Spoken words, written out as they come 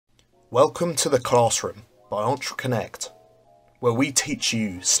Welcome to the Classroom by EntreConnect, where we teach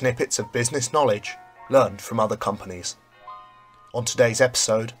you snippets of business knowledge learned from other companies. On today's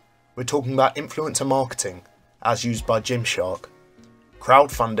episode, we're talking about influencer marketing as used by Gymshark,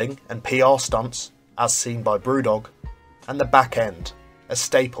 crowdfunding and PR stunts as seen by Brewdog, and the back end, a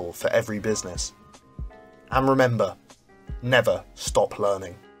staple for every business. And remember, never stop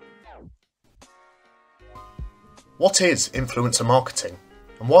learning. What is influencer marketing,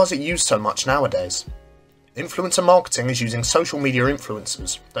 and why is it used so much nowadays? Influencer marketing is using social media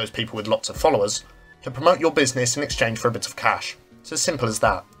influencers, those people with lots of followers, to promote your business in exchange for a bit of cash. It's as simple as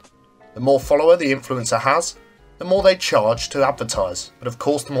that. The more follower the influencer has, the more they charge to advertise, but of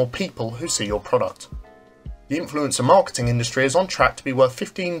course the more people who see your product. The influencer marketing industry is on track to be worth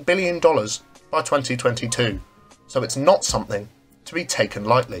 $15 billion by 2022, so it's not something to be taken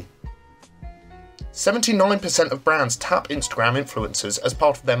lightly. 79% of brands tap Instagram influencers as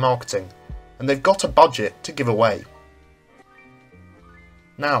part of their marketing, and they've got a budget to give away.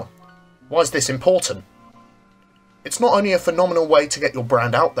 Now, why is this important? It's not only a phenomenal way to get your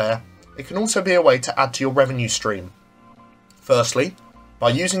brand out there, it can also be a way to add to your revenue stream. Firstly,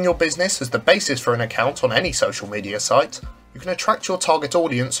 by using your business as the basis for an account on any social media site, you can attract your target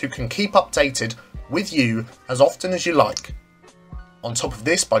audience who can keep updated with you as often as you like. On top of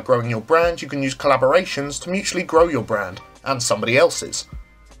this, by growing your brand, you can use collaborations to mutually grow your brand and somebody else's.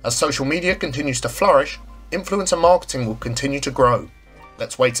 As social media continues to flourish, influencer marketing will continue to grow.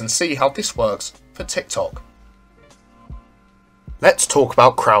 Let's wait and see how this works for TikTok. Let's talk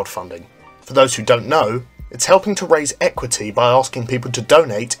about crowdfunding. For those who don't know, it's helping to raise equity by asking people to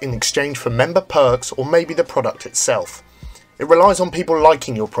donate in exchange for member perks or maybe the product itself. It relies on people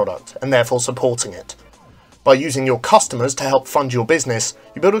liking your product and therefore supporting it. By using your customers to help fund your business,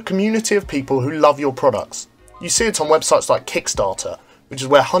 you build a community of people who love your products. You see it on websites like Kickstarter, which is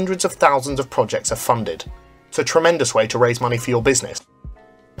where hundreds of thousands of projects are funded. It's a tremendous way to raise money for your business.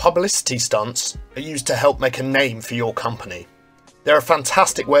 Publicity stunts are used to help make a name for your company. They're a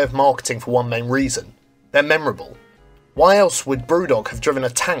fantastic way of marketing for one main reason. They're memorable. Why else would Brewdog have driven a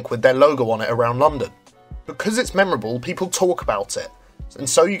tank with their logo on it around London? Because it's memorable, people talk about it, and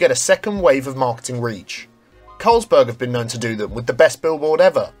so you get a second wave of marketing reach. Carlsberg have been known to do them with the best billboard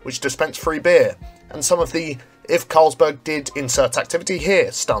ever, which dispensed free beer, and some of the "if Carlsberg did insert activity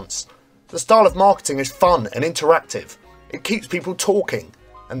here" stunts. The style of marketing is fun and interactive. It keeps people talking,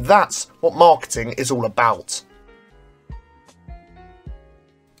 and that's what marketing is all about.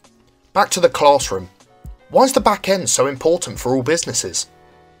 Back to the classroom. Why is the back end so important for all businesses?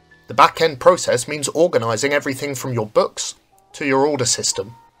 The back end process means organising everything from your books to your order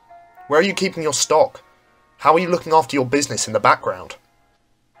system. Where are you keeping your stock? How are you looking after your business in the background?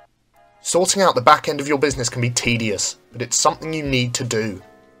 Sorting out the back end of your business can be tedious, but it's something you need to do.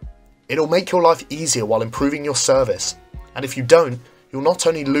 It'll make your life easier while improving your service, and if you don't, you'll not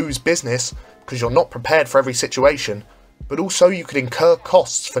only lose business because you're not prepared for every situation, but also you could incur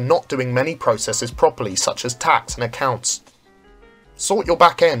costs for not doing many processes properly, such as tax and accounts. Sort your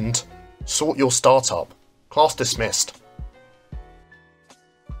back end, sort your startup. Class dismissed.